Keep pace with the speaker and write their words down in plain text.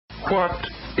What,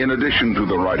 in addition to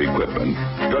the right equipment,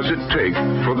 does it take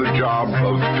for the job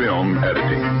of film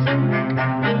editing?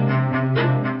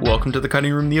 Welcome to The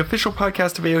Cutting Room, the official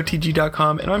podcast of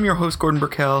AOTG.com, and I'm your host, Gordon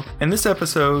Burkell. And this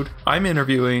episode, I'm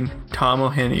interviewing Tom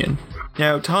Ohanian.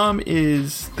 Now, Tom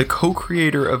is the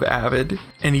co-creator of Avid,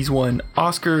 and he's won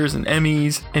Oscars and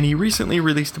Emmys, and he recently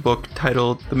released a book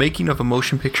titled The Making of a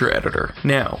Motion Picture Editor.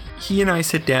 Now, he and I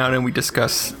sit down and we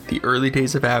discuss the early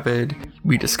days of Avid,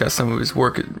 we discuss some of his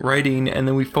work in writing, and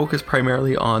then we focus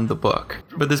primarily on the book.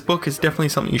 But this book is definitely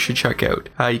something you should check out.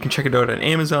 You can check it out on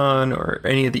Amazon or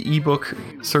any of the ebook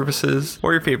services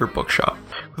or your favorite bookshop.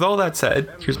 With all that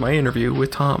said, here's my interview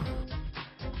with Tom.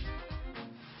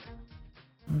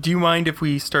 Do you mind if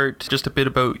we start just a bit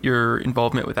about your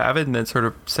involvement with Avid and then sort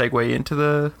of segue into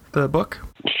the book?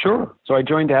 Sure. So I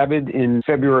joined Avid in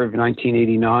February of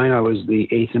 1989. I was the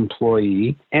 8th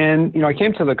employee. And, I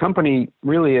came to the company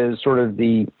really as sort of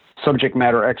the subject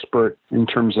matter expert in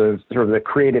terms of sort of the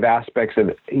creative aspects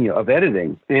of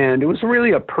editing. And it was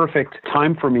really a perfect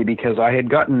time for me because I had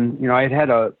gotten, I had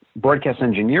a broadcast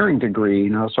engineering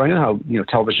degree, so I knew how,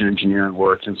 television engineering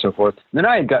worked and so forth. Then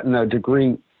I had gotten a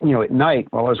degree at night,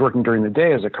 while I was working during the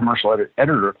day as a commercial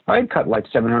editor, I had cut like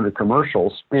 700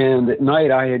 commercials. And at night,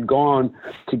 I had gone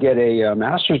to get a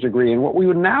master's degree in what we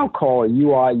would now call a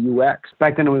UI UX.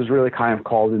 Back then, it was really kind of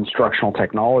called instructional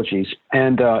technologies.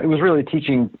 And it was really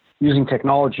using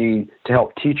technology to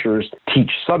help teachers teach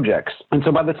subjects. And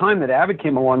so by the time that Avid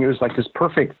came along, it was like this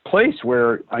perfect place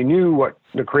where I knew what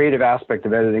the creative aspect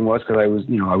of editing was because I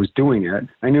was doing it.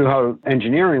 I knew how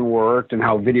engineering worked and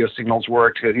how video signals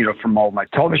worked, from all my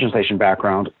television station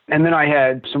background. And then I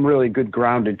had some really good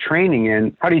grounded training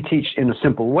in how do you teach in a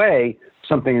simple way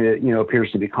something that,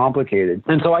 appears to be complicated.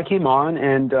 And so I came on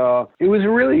and it was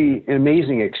really an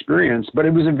amazing experience, but it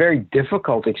was a very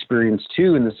difficult experience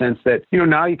too, in the sense that,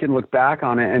 now you can look back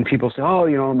on it and people say, oh,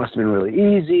 it must have been really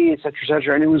easy, et cetera, et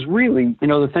cetera. And it was really,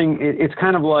 the thing, it's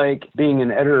kind of like being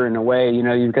an editor in a way,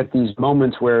 you've got these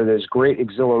moments where there's great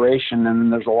exhilaration and then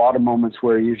there's a lot of moments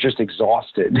where you're just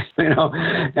exhausted,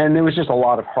 and there was just a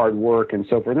lot of hard work and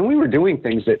so forth. And we were doing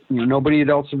things that, nobody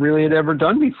else really had ever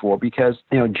done before because,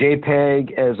 JPEG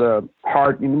as a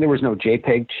hard, there was no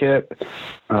JPEG chip.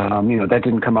 That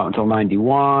didn't come out until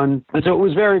 91. And so it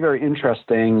was very, very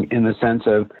interesting in the sense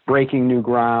of breaking new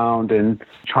ground and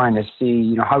trying to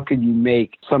see, how could you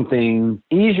make something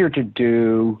easier to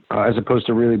do as opposed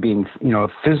to really being, a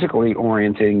physically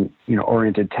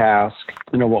oriented task,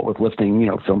 what with lifting,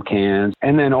 film cans.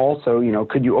 And then also,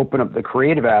 could you open up the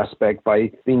creative aspect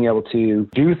by being able to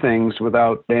do things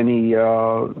without any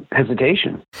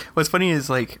hesitation? What's funny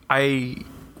is I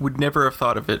would never have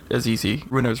thought of it as easy.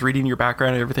 When I was reading your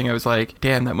background and everything, I was like,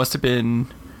 damn, that must have been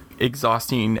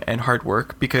exhausting and hard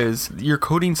work because you're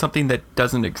coding something that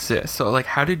doesn't exist. So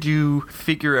how did you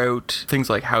figure out things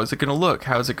like how is it going to look,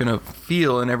 how is it going to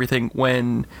feel and everything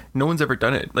when no one's ever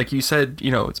done it? Like you said,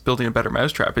 it's building a better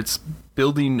mousetrap. It's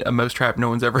building a mousetrap no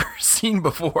one's ever seen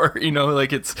before,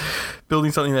 it's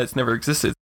building something that's never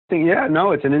existed. Yeah,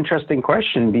 no, it's an interesting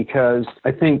question because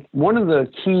I think one of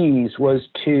the keys was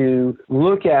to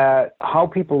look at how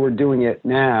people were doing it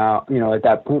now, at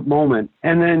that moment,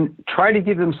 and then try to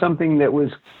give them something that was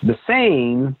the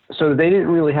same so that they didn't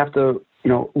really have to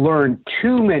learn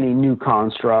too many new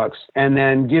constructs, and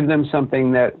then give them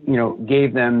something that,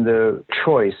 gave them the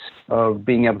choice of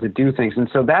being able to do things. And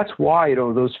so that's why,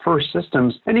 those first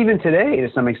systems, and even today to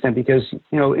some extent, because,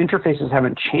 interfaces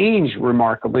haven't changed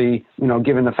remarkably,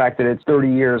 given the fact that it's 30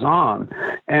 years on.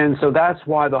 And so that's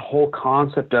why the whole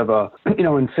concept of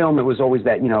in film, it was always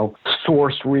that,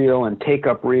 source reel and take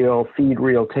up reel, feed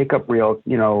reel, take up reel,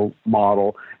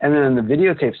 model. And then on the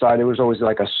videotape side, it was always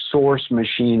like a source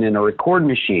machine and a record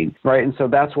machine, right? And so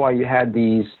that's why you had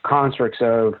these constructs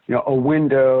of, a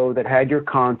window that had your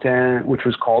content, which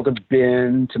was called a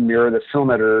bin to mirror the film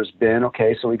editor's bin.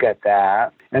 Okay, so we got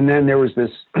that. And then there was this,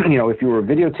 if you were a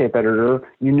videotape editor,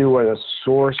 you knew where the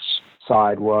source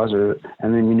side was,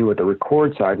 and then you knew what the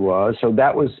record side was. So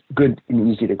that was good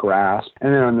and easy to grasp.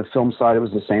 And then on the film side, it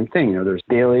was the same thing. There's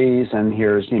dailies, and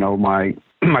here's,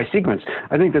 my sequence.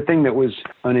 I think the thing that was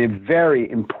a very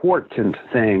important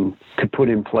thing to put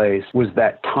in place was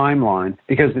that timeline,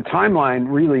 because the timeline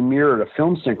really mirrored a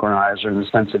film synchronizer in the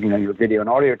sense of, your video and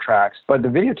audio tracks, but the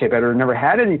videotape editor never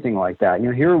had anything like that.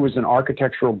 Here was an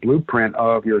architectural blueprint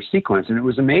of your sequence, and it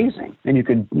was amazing. And you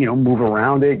could, move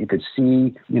around it. You could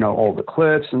see, all the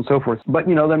clips and so forth. But,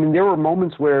 there were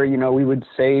moments where, we would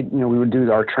say, we would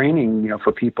do our training,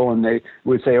 for people, and they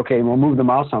would say, okay, we'll move the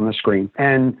mouse on the screen.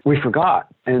 And we forgot.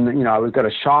 And, I got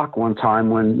a shock one time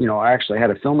when, I actually had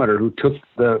a film editor who took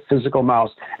the physical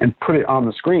mouse and put it on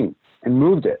the screen. and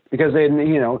moved it because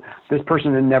this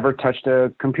person had never touched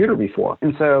a computer before.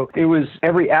 And so it was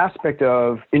every aspect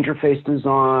of interface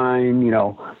design,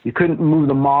 you couldn't move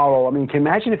the model. I mean, can you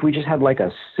imagine if we just had like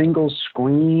a single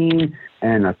screen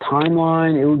and a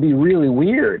timeline? It would be really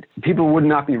weird. People would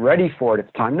not be ready for it at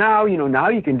the time. Now, now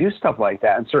you can do stuff like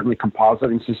that. And certainly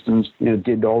compositing systems,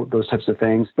 did all those types of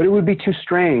things, but it would be too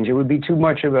strange. It would be too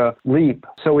much of a leap.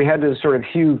 So we had to sort of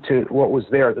hew to what was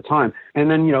there at the time. And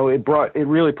then, it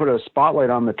really put a spotlight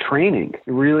on the training.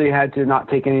 It really had to not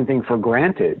take anything for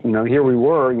granted. Here we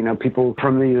were, people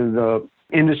from the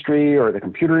industry or the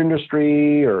computer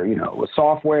industry or, with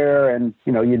software. And,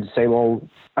 you'd say, well,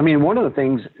 I mean, one of the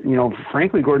things,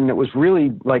 frankly, Gordon, that was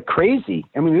really like crazy.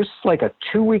 I mean, this is like a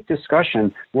 2-week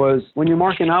discussion was when your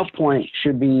mark and out point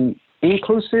should be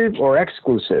inclusive or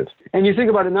exclusive. And you think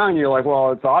about it now and you're like,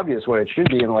 well, it's obvious what it should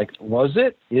be. And like, was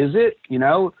it? Is it?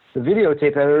 The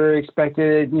videotape editor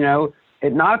expected,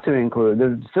 it not to include.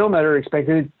 The film editor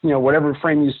expected, whatever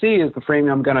frame you see is the frame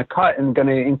I'm going to cut and going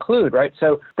to include, right?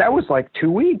 So that was like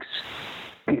 2 weeks.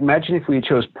 Imagine if we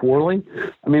chose poorly.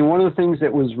 I mean, one of the things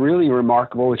that was really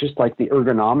remarkable was just like the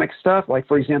ergonomic stuff. Like,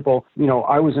 for example,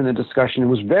 I was in a discussion, it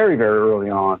was very, very early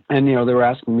on. And, they were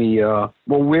asking me, well,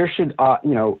 where should,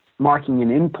 marking an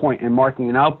in point and marking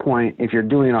an out point, if you're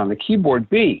doing it on the keyboard,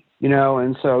 be?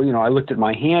 And so, I looked at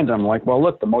my hand. I'm like, well,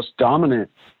 look, the most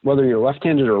dominant, whether you're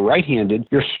left-handed or right-handed,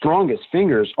 your strongest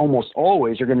fingers almost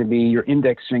always are going to be your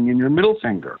index finger and your middle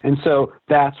finger. And so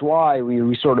that's why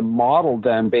we sort of modeled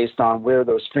them based on where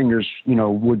those fingers,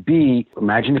 would be.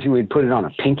 Imagine if you would put it on a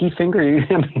pinky finger,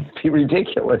 it'd be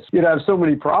ridiculous. You'd have so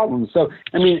many problems. So,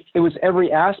 I mean, it was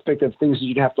every aspect of things that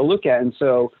you'd have to look at. And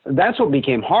so that's what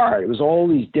became hard. It was all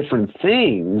these different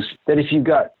things that if you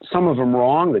got some of them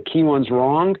wrong, the key ones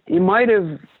wrong, it might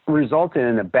have resulted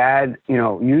in a bad,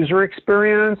 user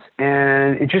experience,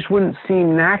 and it just wouldn't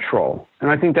seem natural. And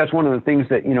I think that's one of the things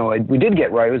that, we did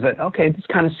get right was that, okay, this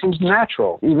kind of seems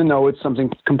natural, even though it's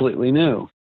something completely new.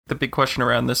 The big question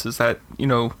around this is that,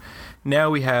 now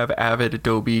we have Avid,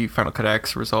 Adobe, Final Cut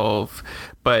X, Resolve,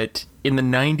 but in the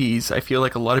 90s, I feel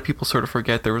like a lot of people sort of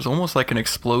forget there was almost like an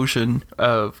explosion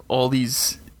of all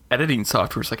these editing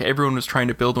softwares. Like everyone was trying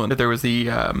to build one. There was the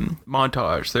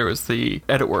Montage, there was the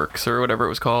EditWorks or whatever it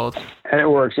was called.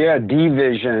 EditWorks, yeah,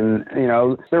 D-Vision,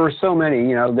 there were so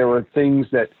many, there were things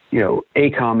that,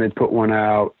 ACOM had put one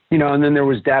out, and then there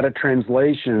was Data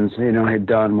Translations, had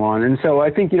done one. And so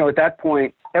I think, at that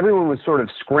point, everyone was sort of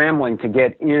scrambling to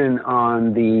get in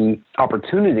on the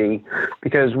opportunity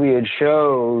because we had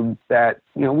showed that,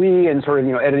 we and sort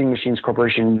of, Editing Machines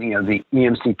Corporation, the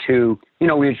EMC2,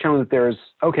 we had shown that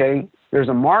there's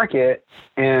a market,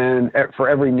 and for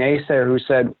every naysayer who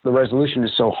said the resolution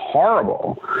is so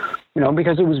horrible,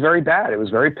 because it was very bad. It was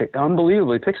very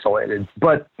unbelievably pixelated.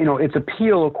 But, its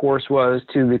appeal, of course, was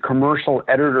to the commercial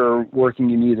editor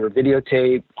working in either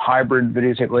videotape, hybrid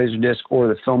videotape laserdisc, or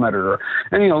the film editor.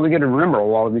 And, we got to remember a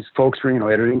lot of these folks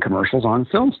were, editing commercials on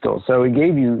film still. So it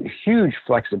gave you huge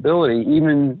flexibility,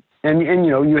 even. And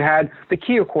you had the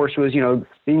key, of course, was,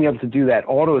 being able to do that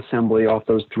auto assembly off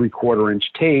those 3/4-inch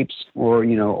tapes or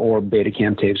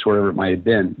Betacam tapes, whatever it might have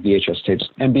been, VHS tapes,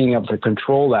 and being able to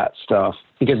control that stuff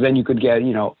because then you could get,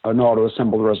 an auto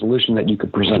assembled resolution that you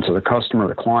could present to the customer,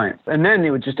 the client. And then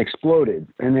it just exploded.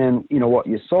 And then, what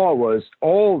you saw was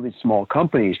all these small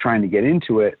companies trying to get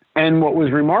into it. And what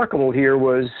was remarkable here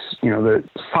was, the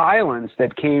silence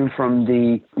that came from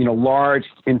the, large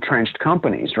entrenched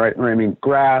companies, right? I mean,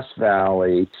 Grass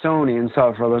Valley, Sony, and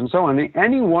so forth and so on.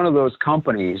 Any one of those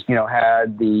companies,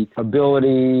 had the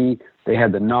ability, they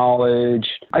had the knowledge.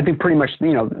 I think pretty much,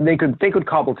 they could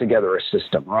cobble together a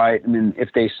system, right? I mean, if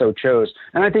they so chose.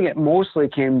 And I think it mostly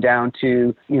came down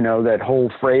to, that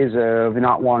whole phrase of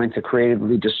not wanting to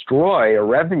creatively destroy a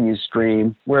revenue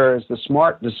stream, whereas the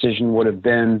smart decision would have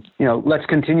been, let's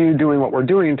continue doing what we're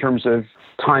doing in terms of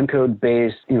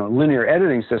timecode-based, linear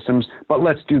editing systems, but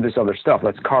let's do this other stuff.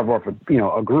 Let's carve off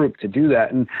a group to do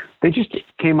that. And they just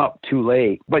came up too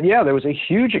late. But yeah, there was a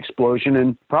huge explosion,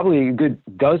 and probably a good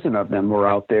dozen of them were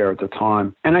out there at the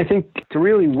time. And I think to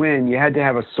really win, you had to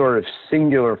have a sort of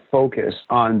singular focus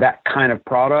on that kind of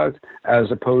product,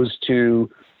 as opposed to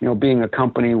being a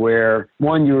company where,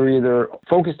 one, you were either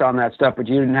focused on that stuff, but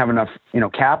you didn't have enough,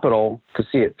 capital to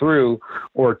see it through,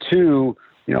 or two,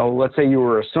 let's say you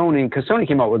were a Sony, because Sony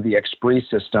came out with the Xpree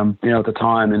system, at the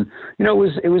time, and it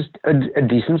was a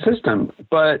decent system,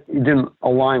 but it didn't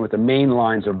align with the main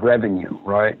lines of revenue,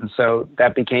 right? And so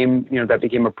that became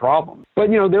a problem. But,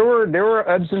 there were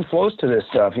ebbs and flows to this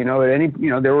stuff.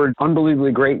 There were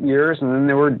unbelievably great years, and then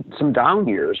there were some down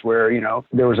years where,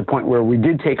 there was a point where we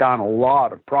did take on a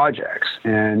lot of projects.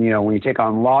 And, when you take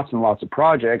on lots and lots of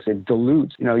projects, it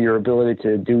dilutes, your ability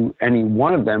to do any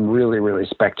one of them really, really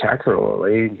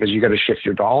spectacularly, because you got to shift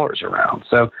your dollars around.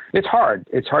 So it's hard.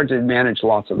 It's hard to manage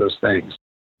lots of those things.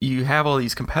 You have all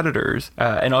these competitors,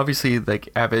 and obviously, like,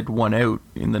 Avid won out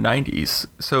in the 90s.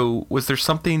 So was there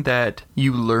something that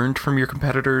you learned from your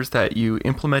competitors that you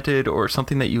implemented, or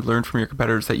something that you learned from your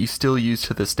competitors that you still use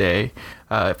to this day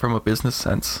from a business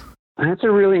sense? That's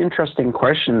a really interesting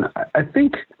question. I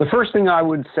think the first thing I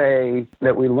would say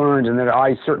that we learned, and that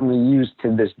I certainly use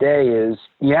to this day, is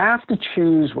you have to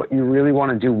choose what you really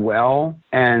want to do well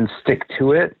and stick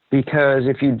to it. Because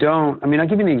if you don't, I'll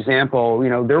give you an example.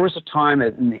 There was a time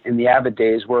in the Avid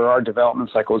days where our development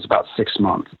cycle was about 6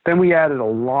 months. Then we added a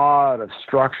lot of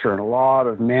structure and a lot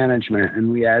of management, and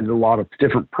we added a lot of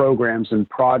different programs and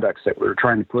products that we were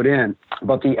trying to put in.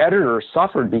 But the editor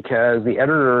suffered because the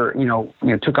editor,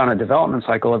 took on a development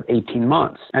cycle of 18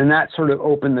 months. And that sort of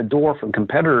opened the door for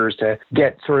competitors to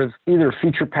get sort of either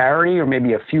feature parity or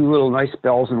maybe a few little nice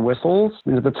bells and whistles.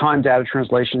 And at the time, data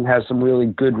translation has some really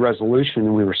good resolution,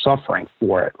 and we were suffering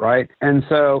for it, right? And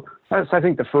so that's, I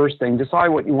think, the first thing. Decide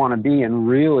what you want to be and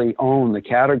really own the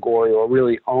category, or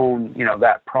really own,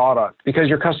 that product, because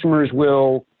your customers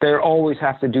they always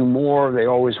have to do more. They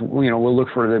always, will look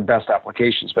for the best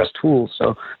applications, best tools.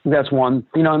 So that's one.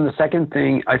 And the second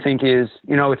thing, I think, is,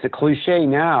 it's a cliche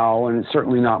now, and it's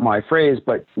certainly not my phrase,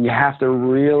 but you have to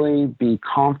really be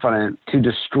confident to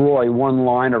destroy one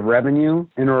line of revenue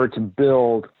in order to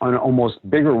build an almost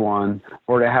bigger one,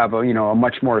 or to have a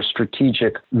much more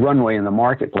strategic runway in the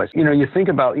marketplace. You think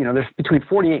about, there's between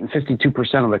 48 and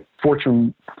 52% of the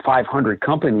Fortune 500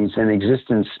 companies in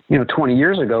existence, 20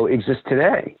 years ago exist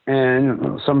today.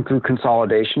 And some through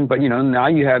consolidation, but now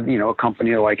you have a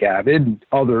company like Avid and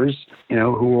others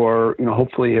who are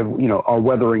hopefully are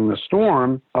weathering the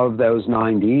storm of those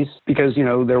 90s, because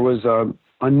there was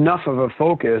enough of a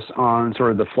focus on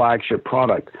sort of the flagship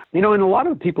product. And a lot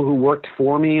of the people who worked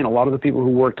for me and a lot of the people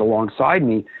who worked alongside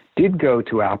me did go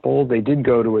to Apple. They did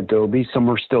go to Adobe. Some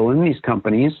are still in these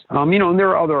companies. And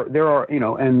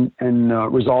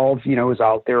Resolve, is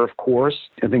out there, of course.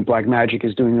 I think Blackmagic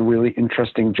is doing a really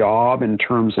interesting job in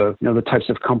terms of, the types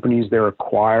of companies they're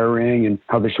acquiring and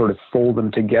how they sort of fold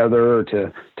them together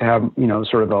to have,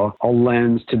 sort of a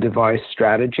lens to device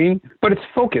strategy. But it's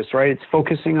focus, right? It's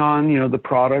focusing on, the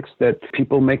products that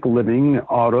people make a living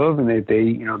out of, and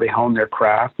they hone their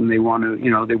craft, and they want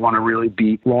to really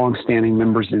be long-standing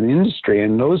members of the industry.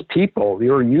 And those people,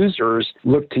 your users,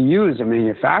 look to you as a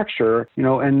manufacturer,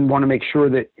 and want to make sure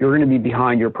that you're going to be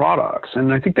behind your products.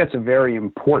 And I think that's a very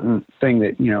important thing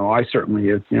that, I certainly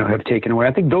have taken away.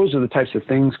 I think those are the types of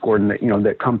things, Gordon, that,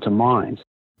 that come to mind.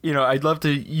 I'd love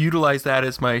to utilize that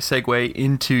as my segue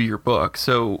into your book.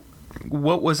 So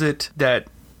what was it that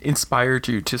inspired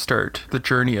you to start the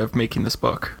journey of making this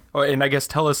book? Oh, and I guess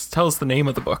tell us the name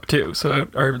of the book too, so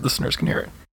our listeners can hear it.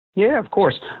 Yeah, of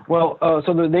course. Well,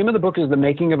 so the name of the book is The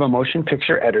Making of a Motion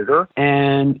Picture Editor,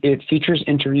 and it features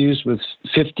interviews with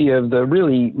 50 of the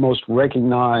really most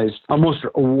recognized, most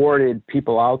awarded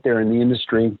people out there in the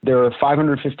industry. There are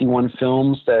 551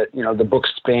 films that, the book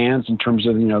spans in terms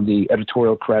of, the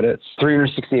editorial credits,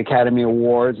 360 Academy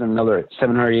Awards, and another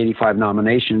 785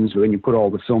 nominations when you put all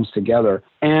the films together.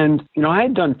 And, I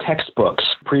had done textbooks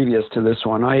previous to this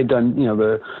one. I had done,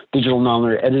 the digital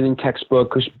nonlinear editing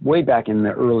textbook, which way back in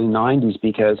the early 90s,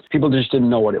 because people just didn't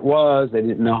know what it was. They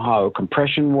didn't know how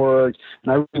compression worked.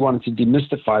 And I really wanted to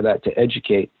demystify that to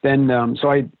educate. Then, so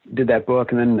I did that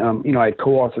book. And then, I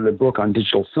co-authored a book on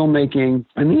digital filmmaking.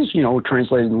 And these, were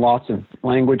translated in lots of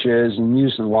languages and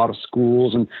used in a lot of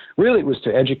schools. And really it was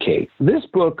to educate. This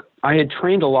book, I had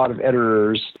trained a lot of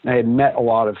editors. I had met a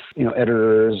lot of,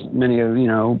 editors. Many of,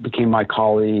 became my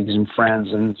colleagues and friends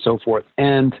and so forth.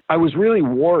 And I was really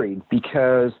worried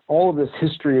because all of this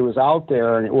history was out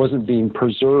there and it wasn't being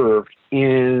preserved.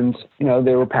 And,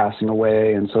 they were passing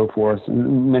away and so forth.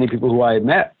 And many people who I had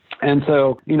met. And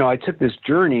so, I took this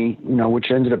journey, which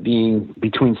ended up being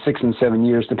between 6 and 7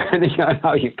 years, depending on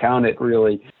how you count it,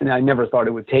 really. And I never thought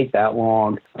it would take that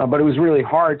long. But it was really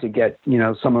hard to get,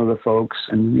 some of the folks,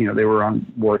 and, they were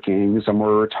working, some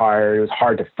were retired. It was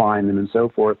hard to find them and so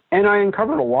forth. And I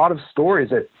uncovered a lot of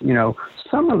stories that,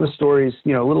 some of the stories,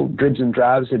 little dribs and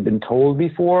drabs had been told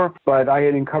before. But I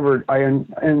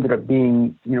ended up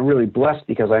being, really blessed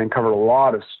because I uncovered a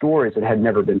lot of stories that had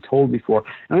never been told before.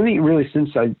 And I think really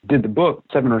since I did the book,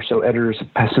 7 or so editors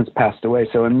have since passed away.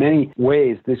 So in many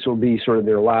ways, this will be sort of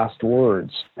their last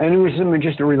words. And it was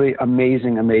just a really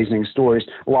amazing stories.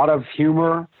 A lot of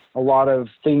humor, a lot of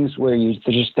things where you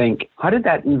just think, how is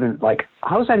that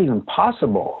even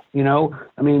possible?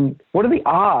 I mean, what are the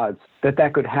odds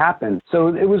that could happen? So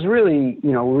it was really,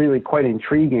 really quite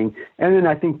intriguing. And then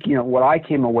I think, what I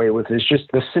came away with is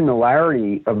just the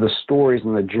similarity of the stories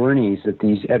and the journeys that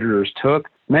these editors took,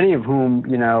 many of whom,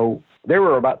 they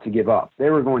were about to give up. They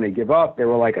were going to give up. They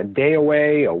were like a day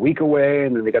away, a week away,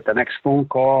 and then they got the next phone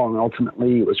call, and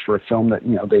ultimately it was for a film that,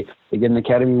 they get an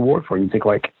Academy Award for. And you think,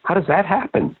 like, how does that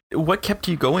happen? What kept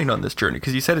you going on this journey?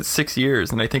 Because you said it's 6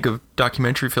 years, and I think of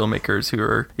documentary filmmakers who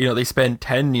are, they spend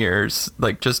 10 years,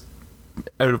 like, just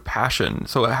out of passion.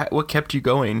 So what kept you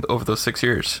going over those 6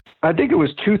 years? I think it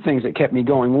was two things that kept me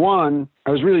going. One,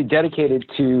 I was really dedicated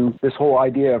to this whole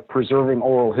idea of preserving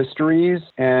oral histories,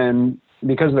 and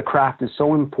because the craft is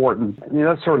so important.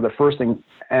 That's sort of the first thing.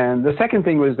 And the second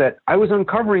thing was that I was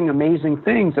uncovering amazing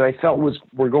things that I felt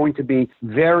were going to be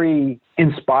very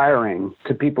inspiring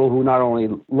to people who not only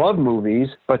love movies,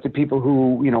 but to people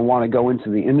who, want to go into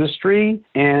the industry.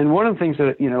 And one of the things that,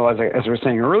 as I was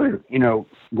saying earlier,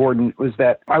 Gordon, was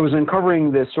that I was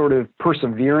uncovering this sort of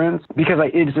perseverance because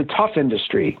it's a tough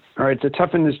industry. All right. It's a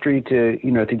tough industry to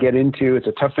get into. It's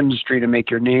a tough industry to make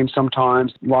your name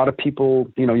sometimes. A lot of people,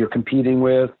 you're competing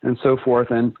with and so forth.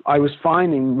 And I was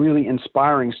finding really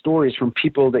inspiring stories from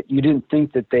people that you didn't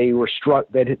think that they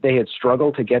had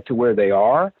struggled to get to where they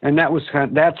are. And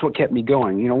that's what kept me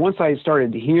going. Once I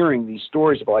started hearing these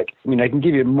stories of I can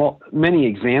give you many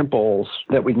examples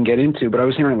that we can get into, but I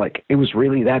was hearing it was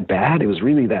really that bad. It was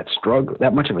really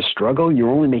that much of a struggle. You're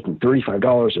only making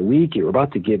 $35 a week. You're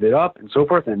about to give it up and so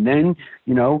forth. And then,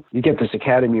 you get this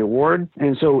Academy Award.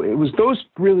 And so it was those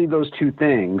two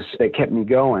things that kept me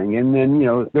going. And then,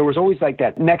 there was always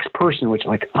that next person, which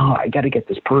I got to get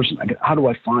this person. How do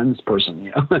I find this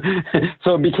person?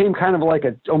 So it became kind of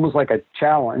almost like a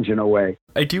challenge in a way.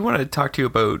 I do want to talk to you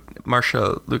about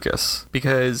Marcia Lucas,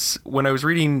 because when I was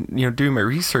reading, doing my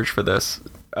research for this,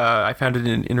 I found in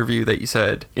an interview that you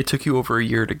said it took you over a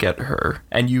year to get her,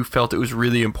 and you felt it was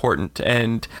really important.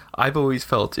 And I've always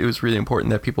felt it was really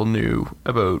important that people knew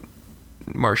about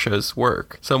Marcia's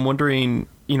work. So I'm wondering,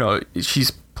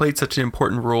 she's played such an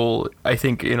important role, I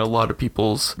think, in a lot of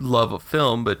people's love of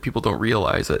film, but people don't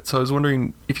realize it. So I was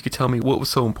wondering if you could tell me what was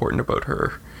so important about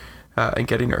her and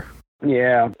getting her.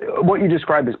 Yeah, what you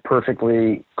described is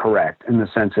perfectly correct in the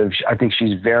sense of I think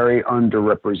she's very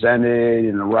underrepresented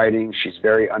in the writing. She's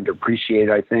very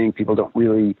underappreciated. I think people don't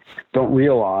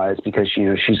realize because she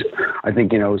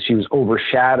was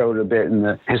overshadowed a bit in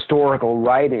the historical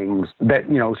writings that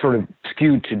sort of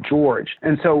skewed to George.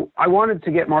 And so I wanted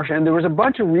to get Marcia, and there was a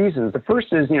bunch of reasons. The first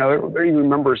is everybody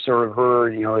remembers sort of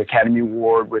her Academy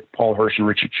Award with Paul Hirsch and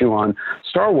Richard Chew on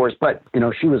Star Wars, but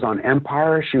she was on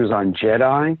Empire, she was on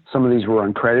Jedi. Some of these were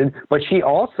uncredited, but she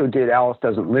also did Alice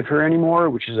Doesn't Live Here Anymore,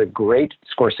 which is a great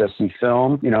Scorsese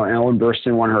film. Ellen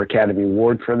Burstyn won her Academy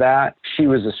Award for that. She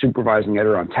was a supervising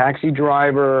editor on Taxi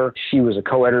Driver. She was a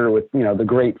co-editor with, the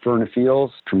great Verna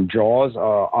Fields from Jaws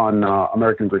on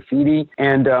American Graffiti.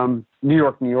 And New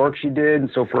York she did, and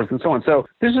so forth and so on. So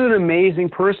this is an amazing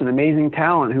person, amazing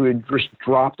talent who had just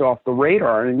dropped off the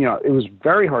radar. And, it was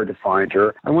very hard to find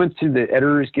her. I went to the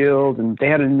Editors Guild, and they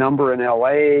had a number in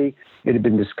L.A. It had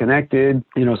been disconnected.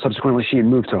 Subsequently, she had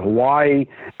moved to Hawaii.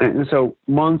 And so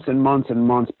months and months and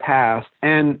months passed.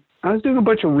 And I was doing a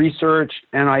bunch of research,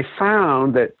 and I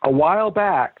found that a while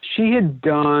back, she had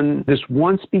done this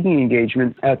one speaking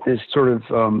engagement at this sort of,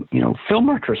 film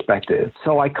retrospective.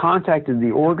 So I contacted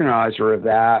the organizer of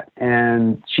that,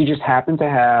 and she just happened to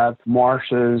have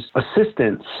Marcia's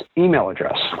assistant's email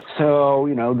address. So,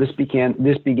 this began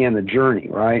the journey,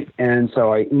 right? And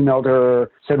so I emailed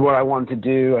her, said what I wanted to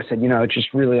do. I said, it's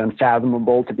just really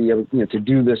unfathomable to be able, to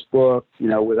do this book,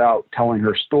 without telling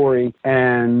her story.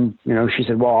 And, she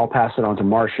said, well, I'll pass it on to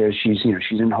Marcia. She's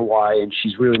in Hawaii, and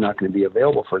she's really not going to be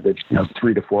available for the,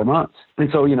 3 to 4 months. And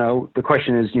so, the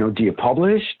question is, do you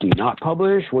publish? Do you not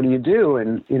publish? What do you do?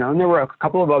 And, and there were a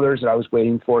couple of others that I was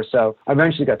waiting for. So I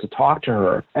eventually got to talk to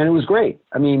her, and it was great.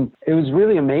 I mean, it was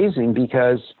really amazing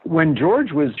because when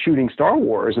George was shooting Star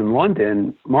Wars in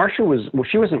London, Marcia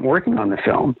she wasn't working on the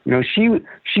film.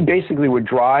 She basically would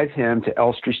drive him to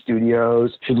Elstree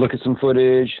Studios. She'd look at some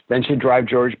footage. Then she'd drive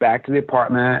George back to the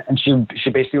apartment, and she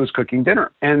basically was cooking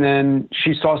dinner. And then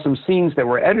she saw some scenes that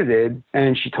were edited,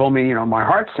 and she told me, my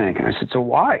heart sank. And I said, so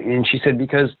why? And she said,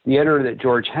 because the editor that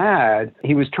George had,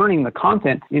 he was turning the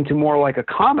content into more like a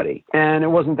comedy. And it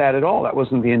wasn't that at all. That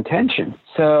wasn't the intention.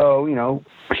 So,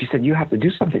 she said, you have to do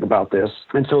something about this.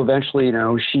 And so eventually,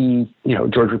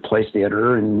 George replaced the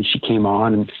editor, and she came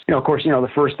on. And, of course, the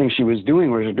first thing she was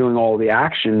doing was doing all the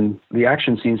action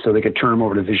scenes so they could turn them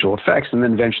over to visual effects. And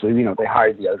then eventually, they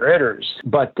hired the other editors.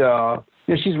 But,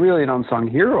 she's really an unsung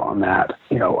hero on that.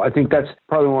 I think that's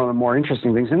probably one of the more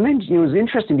interesting things. And then it was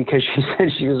interesting because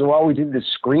she goes, well, we did this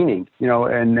screening,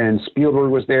 and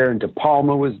Spielberg was there, and De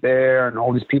Palma was there, and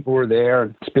all these people were there.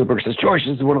 And Spielberg says, George,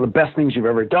 this is one of the best things you've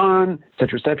ever done, et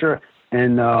cetera, et cetera.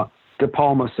 And De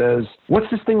Palma says, what's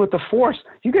this thing with the Force?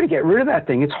 You got to get rid of that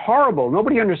thing. It's horrible.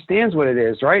 Nobody understands what it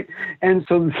is, right? And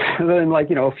so then,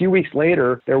 a few weeks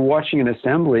later, they're watching an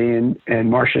assembly,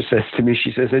 and Marcia says to me,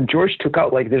 she says, and George took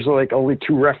out, there's only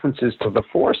 2 references to the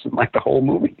Force in, the whole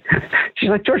movie.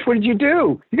 She's like, George, what did you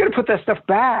do? You got to put that stuff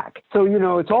back. So,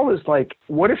 it's all this,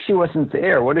 what if she wasn't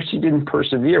there? What if she didn't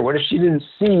persevere? What if she didn't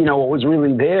see, what was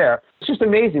really there? It's just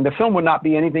amazing. The film would not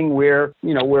be anything where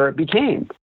it became.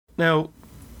 Now,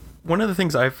 one of the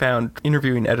things I've found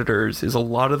interviewing editors is a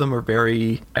lot of them are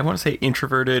very, I want to say,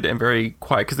 introverted and very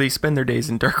quiet because they spend their days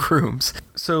in dark rooms.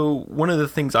 So one of the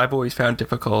things I've always found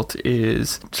difficult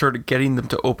is sort of getting them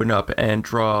to open up and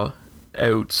draw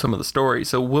out some of the story.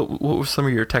 So what were some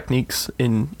of your techniques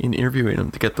in interviewing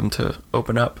them to get them to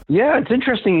open up? Yeah, it's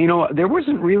interesting. There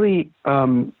wasn't really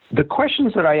the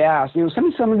questions that I asked.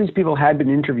 Some of these people had been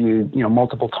interviewed,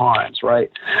 multiple times, right?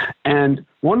 And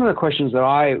one of the questions that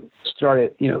I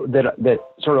started, that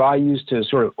sort of I used to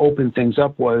sort of open things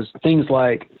up was things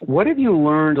like, what have you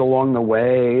learned along the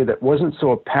way that wasn't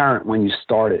so apparent when you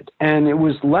started? And it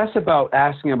was less about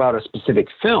asking about a specific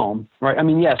film, right? I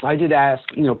mean, yes, I did ask,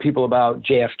 people about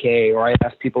JFK, or I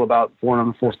asked people about Born on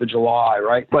the 4th of July,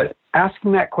 right? But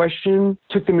asking that question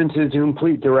took them into a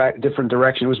complete different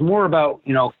direction. It was more about,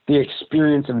 the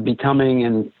experience of becoming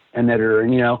an editor,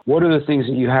 and, what are the things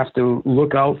that you have to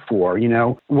look out for?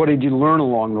 What did you learn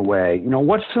along the way?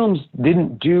 What films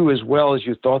didn't do as well as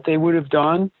you thought they would have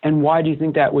done, and why do you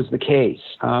think that was the case?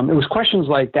 It was questions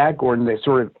like that, Gordon, that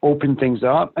sort of opened things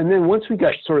up. And then once we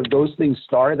got sort of those things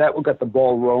started, that got the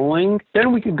ball rolling,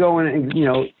 then we could go in and,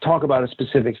 talk about a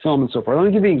specific film and so forth. Let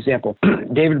me give you an example.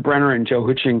 David Brenner and Joe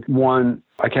Hutching won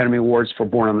Academy Awards for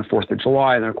Born on the 4th of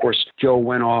July. And then, of course, Joe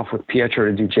went off with Pietro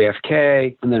to do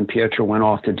JFK, and then Pietro went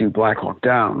off to do Black Hawk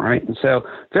Down, right? And so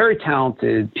very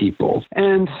talented people.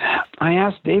 And I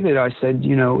asked David, I said,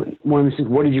 one of the things,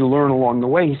 what did you learn along the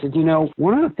way? He said,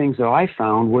 one of the things that I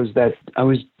found was that I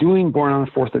was doing Born on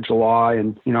the 4th of July,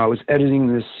 and, I was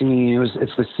editing this scene.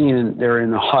 It's the scene they're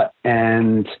in the hut,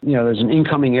 and, there's an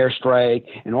incoming airstrike,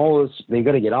 and all this, they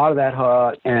got to get out of that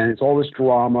hut, and it's all this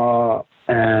drama.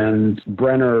 And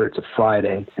Brenner, it's a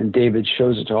Friday, and David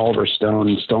shows it to Oliver Stone,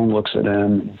 and Stone looks at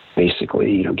him,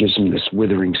 basically, gives him this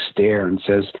withering stare and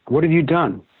says, what have you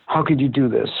done? How could you do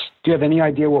this? Do you have any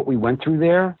idea what we went through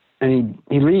there? And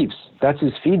he leaves. That's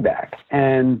his feedback.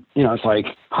 And, it's like,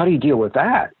 how do you deal with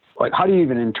that? How do you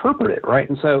even interpret it, right?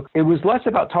 And so it was less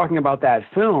about talking about that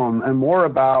film and more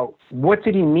about what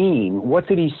did he mean? What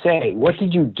did he say? What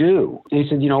did you do? And he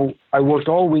said, I worked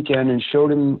all weekend and showed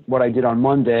him what I did on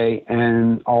Monday,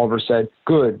 and Oliver said,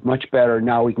 good, much better,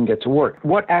 now we can get to work.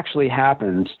 What actually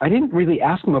happened? I didn't really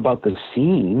ask him about the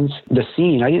scene.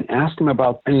 I didn't ask him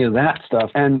about any of that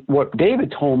stuff. And what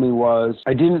David told me was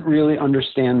I didn't really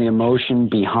understand the emotion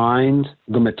behind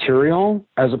the material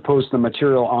as opposed to the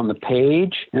material on the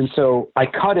page. And so I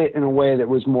cut it in a way that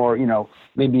was more,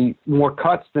 maybe more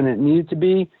cuts than it needed to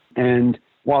be. And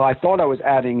while I thought I was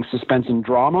adding suspense and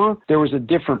drama, there was a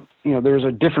different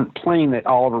plane that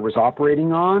Oliver was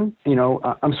operating on.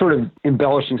 I'm sort of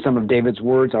embellishing some of David's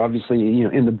words. Obviously,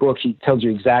 in the book, he tells you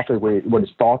exactly what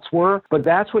his thoughts were, but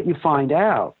that's what you find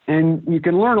out. And you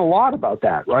can learn a lot about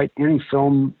that, right? Any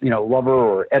film, lover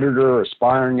or editor or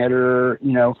aspiring editor,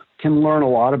 can learn a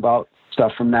lot about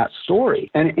stuff from that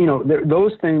story. And,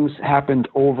 those things happened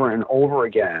over and over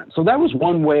again. So that was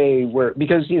one way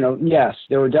because, yes,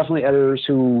 there were definitely editors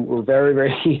who were very,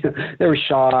 very, they were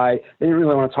shy. They didn't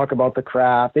really want to talk about the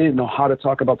craft. They didn't know how to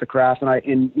talk about the craft.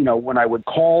 And when I would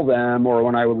call them or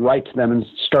when I would write to them and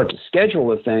start to schedule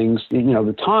the things,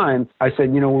 the time, I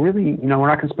said, really, we're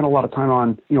not going to spend a lot of time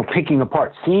on, picking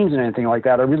apart scenes and anything like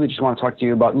that. I really just want to talk to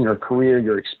you about, your career,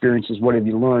 your experiences. What have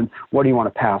you learned? What do you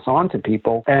want to pass on to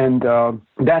people? And,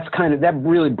 that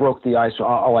really broke the ice.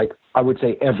 I would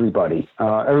say everybody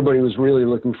was really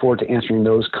looking forward to answering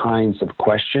those kinds of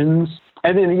questions.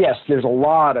 And then, yes, there's a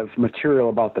lot of material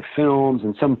about the films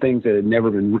and some things that had never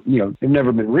been, have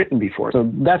never been written before.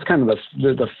 So that's kind of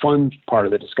the fun part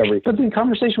of the discovery. But the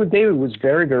conversation with David was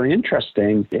very, very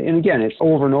interesting. And again, it's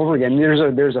over and over again.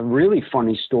 There's a really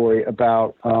funny story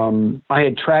about, I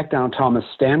had tracked down Thomas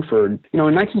Stanford. In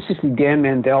 1960, Dan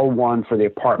Mandel won for The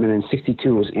Apartment, and in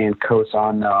 62 was Ann Coates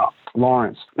on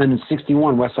Lawrence. And in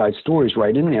 61, West Side Story's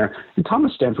right in there. And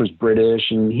Thomas Stanford's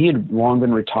British, and he had long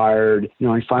been retired.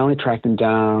 I finally tracked him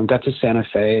down, got to Santa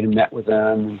Fe and met with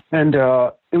him. And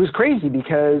it was crazy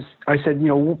because I said,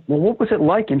 well, what was it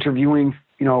like interviewing,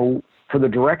 for the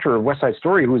director of West Side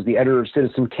Story, who was the editor of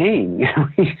Citizen Kane?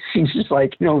 He's just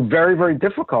like, very, very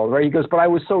difficult, right? He goes, but I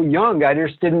was so young, I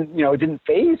just didn't, it didn't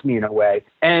faze me in a way.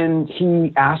 And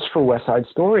he asked for West Side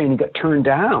Story, and he got turned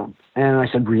down. And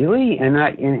I said, really? And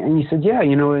he said, yeah,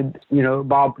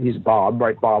 Bob, he's Bob,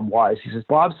 right? Bob Wise. He says,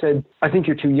 Bob said, I think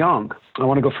you're too young. I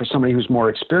want to go for somebody who's more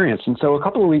experienced. And so a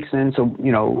couple of weeks in,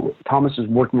 Thomas is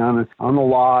working on the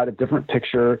lot, a different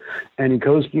picture, and he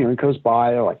goes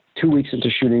by like 2 weeks into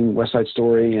shooting West Side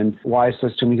Story, and Wise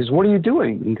says to him, he goes, what are you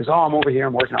doing? And he goes, I'm over here,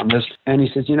 I'm working on this. And he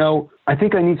says, I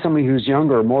think I need somebody who's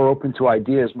younger, more open to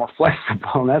ideas, more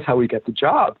flexible, and that's how we get the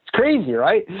job. It's crazy,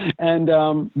 right? And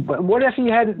but what if he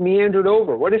hadn't meandered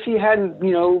over? What if he hadn't,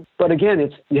 but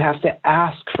again, you have to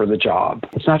ask for the job.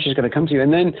 It's not just going to come to you.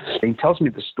 And then he tells me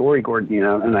the story, Gordon,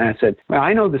 and I said, well,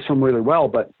 I know this film really well,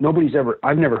 but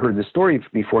I've never heard this story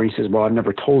before. He says, well, I've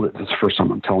never told it. That's the first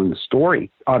time I'm telling the story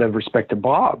out of respect to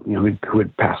Bob, who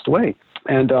had passed away.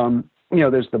 And,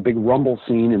 there's the big rumble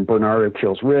scene, and Bernardo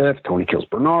kills Riff, Tony kills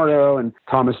Bernardo, and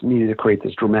Thomas needed to create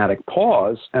this dramatic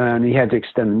pause, and he had to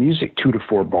extend the music 2 to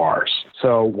 4 bars.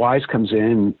 So Wise comes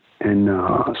in, and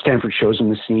Stanford shows him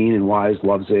the scene, and Wise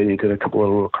loves it, and he did a couple of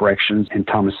little corrections, and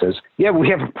Thomas says, yeah, we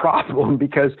have a problem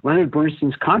because Leonard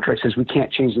Bernstein's contract says we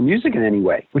can't change the music in any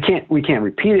way. We can't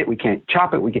repeat it, we can't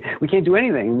chop it, we can't do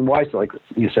anything. And Wise,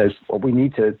 he says, well, we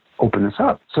need to open this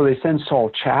up. So they send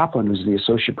Saul Chaplin, who's the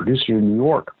associate producer in New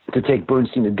York, to take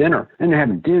Bernstein to dinner. And they're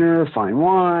having dinner, fine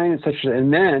wine, etc.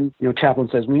 And then, Chaplin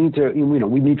says, we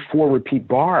need 4 repeat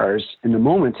bars in the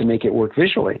moment to make it work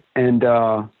visually. And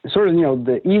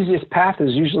the easiest path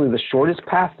is usually the shortest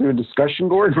path through a discussion,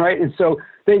 Gordon, right? And so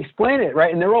they explain it,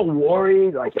 right? And they're all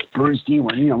worried, like, Bernstein,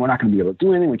 we're not going to be able to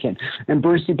do anything. We can't. And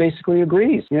Bernstein basically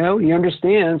agrees. He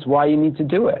understands why you need to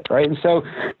do it, right? And so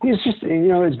it's just,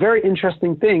 it's very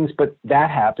interesting things, but that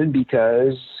happened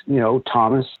because,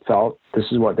 Thomas felt this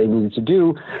is what they needed to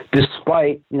do,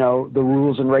 despite, the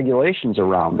rules and regulations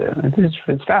around it.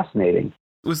 It's fascinating.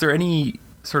 Was there any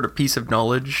sort of piece of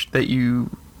knowledge that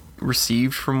you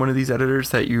received from one of these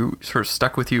editors that you sort of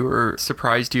stuck with you or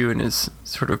surprised you and has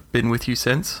sort of been with you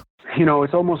since?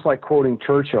 It's almost like quoting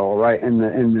Churchill, right? And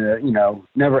the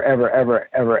never, ever, ever,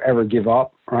 ever, ever give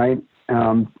up, right?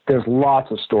 There's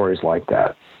lots of stories like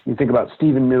that. You think about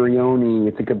Stephen Mirioni,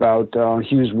 you think about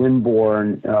Hughes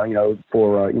Winborn,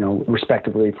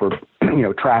 respectively for,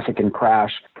 Traffic and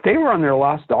Crash. They were on their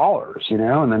last dollars, and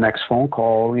the next phone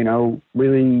call,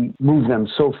 really moved them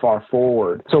so far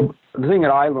forward. So the thing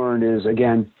that I learned is,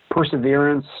 again,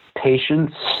 perseverance,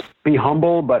 patience, be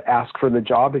humble, but ask for the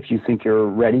job if you think you're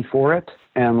ready for it.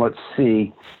 And let's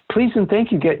see, please and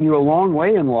thank you get you a long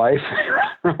way in life,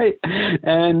 right?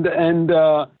 And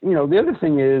the other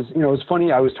thing is, it's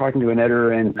funny, I was talking to an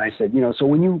editor and I said, so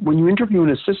when you interview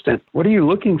an assistant, what are you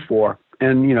looking for?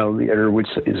 And, the editor would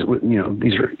say,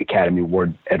 these are Academy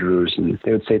Award editors, and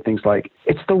they would say things like,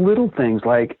 it's the little things,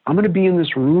 like, I'm going to be in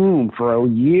this room for a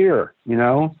year,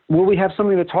 Will we have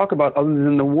something to talk about other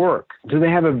than the work? Do they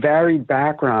have a varied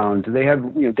background? Do they have,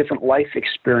 different life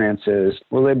experiences?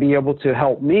 Will they be able to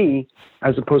help me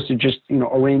as opposed to just,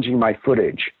 arranging my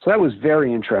footage? So that was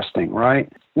very interesting,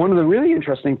 right? One of the really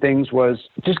interesting things was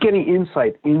just getting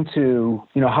insight into,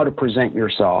 how to present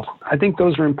yourself. I think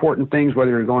those are important things,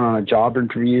 whether you're going on a job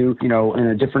interview, in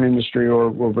a different industry or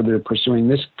whether you're pursuing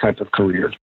this type of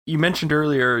career. You mentioned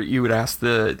earlier you would ask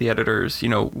the editors,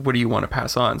 what do you want to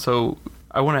pass on? So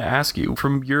I want to ask you,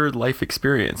 from your life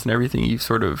experience and everything you've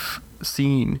sort of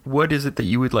seen, what is it that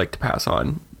you would like to pass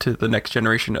on to the next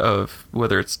generation of,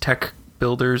 whether it's tech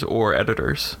builders or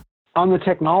editors? On the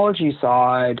technology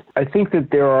side, I think that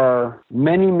there are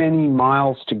many, many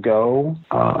miles to go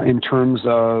in terms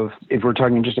of, if we're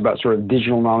talking just about sort of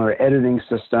digital non-linear editing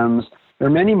systems, there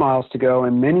are many miles to go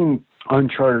and many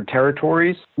uncharted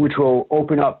territories, which will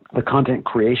open up the content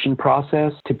creation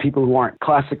process to people who aren't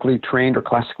classically trained or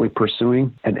classically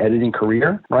pursuing an editing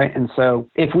career, right? And so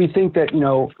if we think that,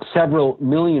 several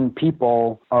million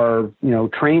people are,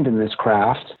 trained in this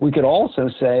craft, we could also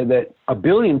say that a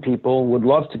billion people would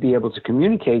love to be able to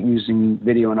communicate using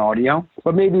video and audio,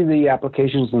 but maybe the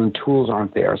applications and the tools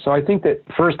aren't there. So I think that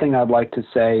first thing I'd like to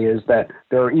say is that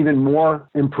there are even more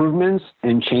improvements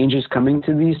and changes coming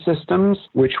to these systems,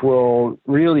 which will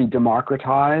really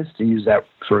democratize, to use that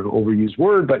sort of overused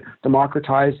word, but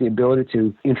democratize the ability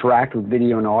to interact with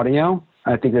video and audio.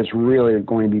 I think that's really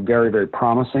going to be very, very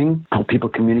promising, how people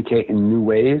communicate in new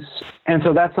ways. And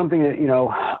so that's something that,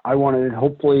 I want to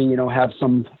hopefully, have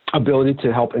some ability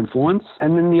to help influence.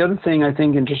 And then the other thing I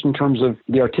think, and just in terms of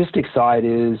the artistic side,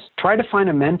 is try to find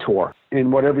a mentor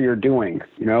in whatever you're doing.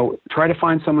 Try to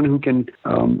find someone who can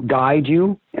guide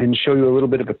you and show you a little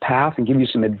bit of a path and give you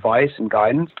some advice and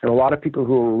guidance. There are a lot of people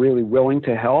who are really willing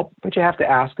to help, but you have to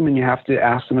ask them, and you have to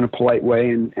ask them in a polite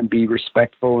way and be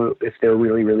respectful if they're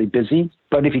really, really busy.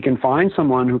 But if you can find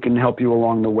someone who can help you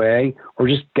along the way or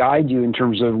just guide you in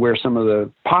terms of where some of the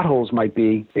potholes might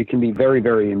be, it can be very,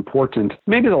 very important.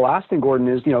 Maybe the last thing, Gordon,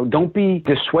 is, don't be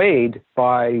dissuaded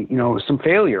by, some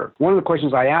failure. One of the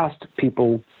questions I asked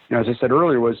people, as I said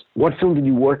earlier, was what film did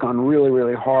you work on really,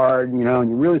 really hard, and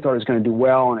you really thought it was going to do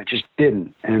well, and it just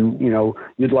didn't, and,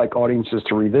 you'd like audiences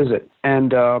to revisit.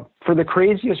 And for the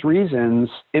craziest reasons,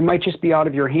 it might just be out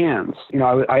of your hands.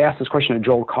 I asked this question to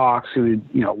Joel Cox, who,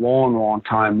 long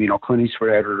time, Clint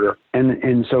Eastwood editor.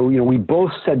 And so, we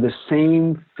both said the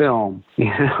same film,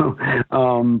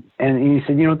 and he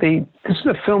said, this is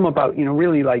a film about,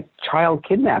 really like child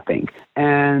kidnapping.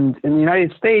 And in the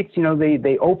United States,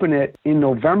 they open it in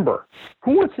November.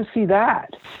 Who wants to see that,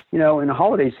 in the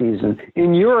holiday season?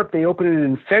 In Europe, they open it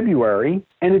in February,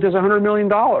 and it does $100 million.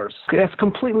 That's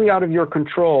completely out of your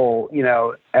control,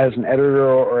 as an editor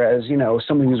or as,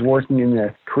 someone who's working in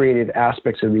the creative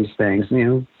aspects of these things.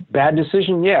 Bad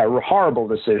decision? Yeah, horrible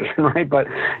decision, right? But,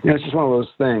 it's just one of those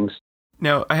things.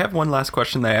 Now, I have one last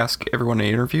question that I ask everyone I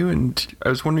interview, and I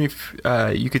was wondering if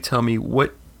you could tell me,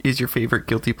 what is your favorite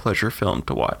guilty pleasure film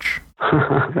to watch?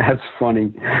 That's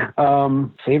funny.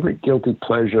 Favorite guilty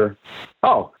pleasure?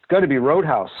 Oh, it's got to be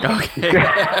Roadhouse. Okay.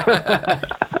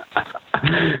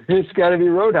 It's got to be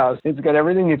Roadhouse. It's got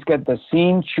everything. It's got the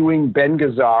scene-chewing Ben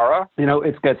Gazzara.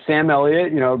 It's got Sam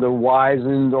Elliott, the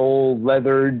wizened, old,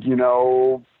 leathered,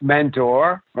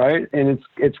 mentor, right? And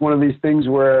it's one of these things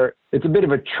where it's a bit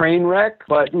of a train wreck,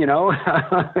 but,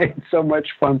 it's so much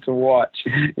fun to watch.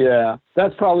 Yeah,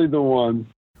 that's probably the one.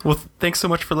 Well, thanks so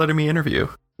much for letting me interview.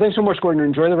 Thanks so much, Gordon.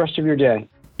 Enjoy the rest of your day.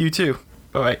 You too.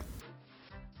 Bye-bye.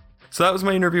 So that was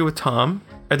my interview with Tom.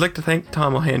 I'd like to thank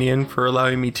Tom Ohanian for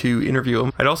allowing me to interview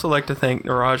him. I'd also like to thank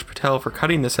Niraj Patel for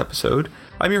cutting this episode.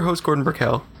 I'm your host, Gordon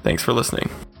Burkell. Thanks for listening.